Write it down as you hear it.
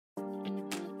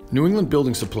New England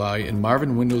Building Supply and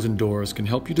Marvin Windows and Doors can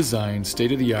help you design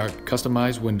state-of-the-art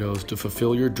customized windows to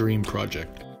fulfill your dream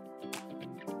project.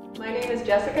 My name is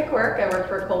Jessica Quirk. I work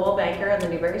for Coldwell Banker in the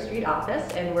Newbury Street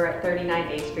office, and we're at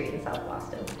 39 A Street in South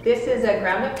Boston. This is a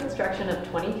ground-up construction of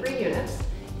 23 units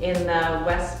in the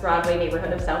West Broadway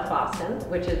neighborhood of South Boston,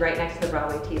 which is right next to the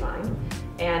Broadway T-line,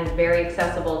 and very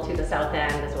accessible to the South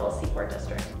End as well as Seaport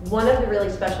District. One of the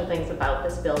really special things about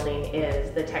this building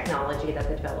is the technology that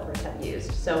the developers have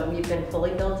used. So we've been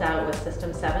fully built out with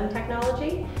System 7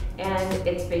 technology, and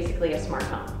it's basically a smart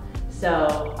home.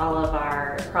 So all of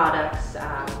our products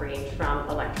range from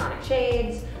electronic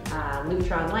shades,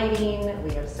 Lutron lighting,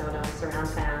 we have Sonos surround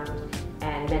sound,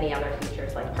 and many other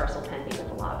features like parcel pending in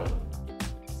the lobby.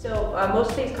 So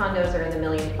most of these condos are in the $1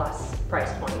 million+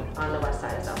 price point on the west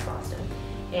side of South Boston.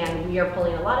 And we are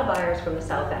pulling a lot of buyers from the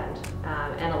South End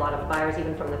and a lot of buyers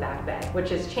even from the Back Bay, which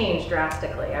has changed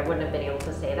drastically. I wouldn't have been able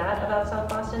to say that about South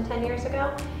Boston 10 years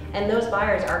ago. And those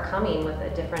buyers are coming with a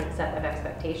different set of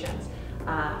expectations.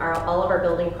 All of our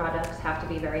building products have to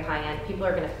be very high-end. People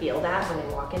are going to feel that when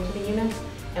they walk into the units.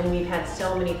 And we've had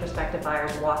so many prospective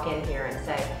buyers walk in here and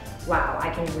say, wow, I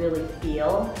can really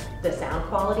feel the sound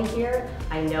quality here.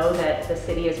 I know that the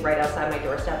city is right outside my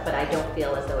doorstep, but I don't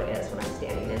feel as though it is when I'm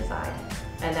standing inside.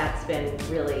 And that's been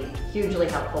really hugely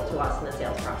helpful to us in the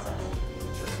sales process.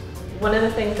 One of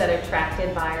the things that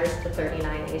attracted buyers to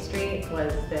 39 A Street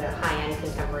was the high-end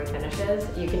contemporary finishes.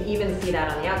 You can even see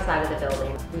that on the outside of the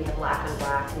building. We have black on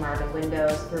black Marvin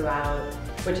windows throughout,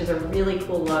 which is a really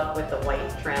cool look with the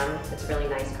white trim. It's really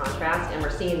nice contrast, and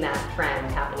we're seeing that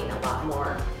trend happening a lot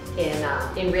more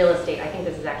in real estate. I think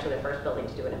this is actually the first building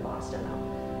to do it in Boston,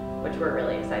 though, which we're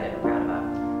really excited and proud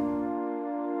about.